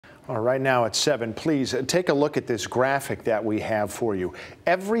All right, now at 7, please take a look at this graphic that we have for you.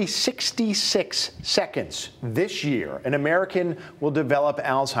 Every 66 seconds this year, an American will develop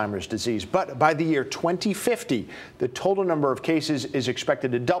Alzheimer's disease. But by the year 2050, the total number of cases is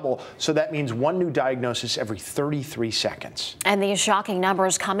expected to double. So that means one new diagnosis every 33 seconds. And these shocking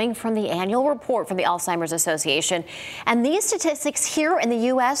numbers coming from the annual report from the Alzheimer's Association. And these statistics here in the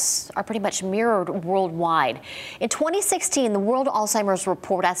U.S. are pretty much mirrored worldwide. In 2016, the World Alzheimer's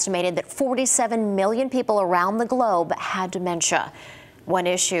Report estimated that 47 million people around the globe had dementia. One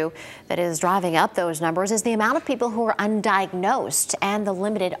issue that is driving up those numbers is the amount of people who are undiagnosed and the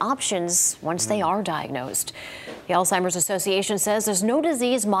limited options once they are diagnosed. The Alzheimer's Association says there's no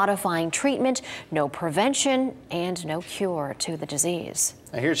disease-modifying treatment, no prevention, and no cure to the disease.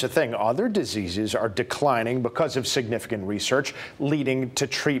 Now, here's the thing. Other diseases are declining because of significant research leading to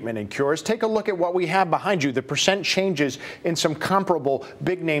treatment and cures. Take a look at what we have behind you, the percent changes in some comparable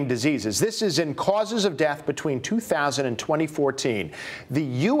big-name diseases. This is in causes of death between 2000 and 2014. The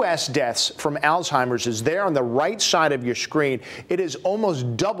U.S. deaths from Alzheimer's is there on the right side of your screen. It has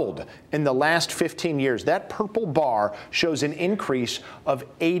almost doubled in the last 15 years. That purple bar shows an increase of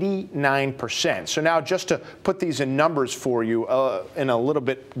 89%. So now, just to put these in numbers for you in a little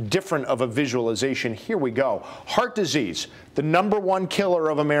bit different of a visualization, here we go. Heart disease, the #1 killer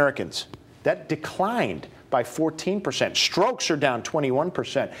of Americans, that declined by 14%. Strokes are down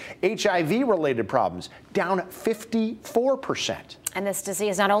 21%. HIV-related problems down 54%. And this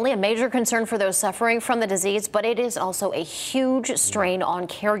disease is not only a major concern for those suffering from the disease, but it is also a huge strain on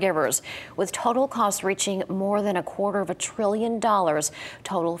caregivers, with total costs reaching more than $250 billion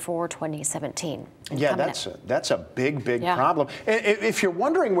total for 2017. Yeah, that's a big problem. If you're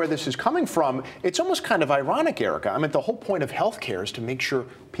wondering where this is coming from, it's almost kind of ironic, Erika. I mean, the whole point of healthcare is to make sure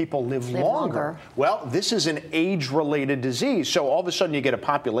people live longer. Well, this is an age-related disease, so all of a sudden you get a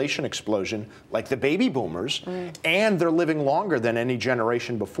population explosion like the baby boomers, and they're living longer than any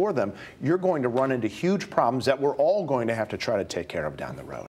generation before them. You're going to run into huge problems that we're all going to have to try to take care of down the road.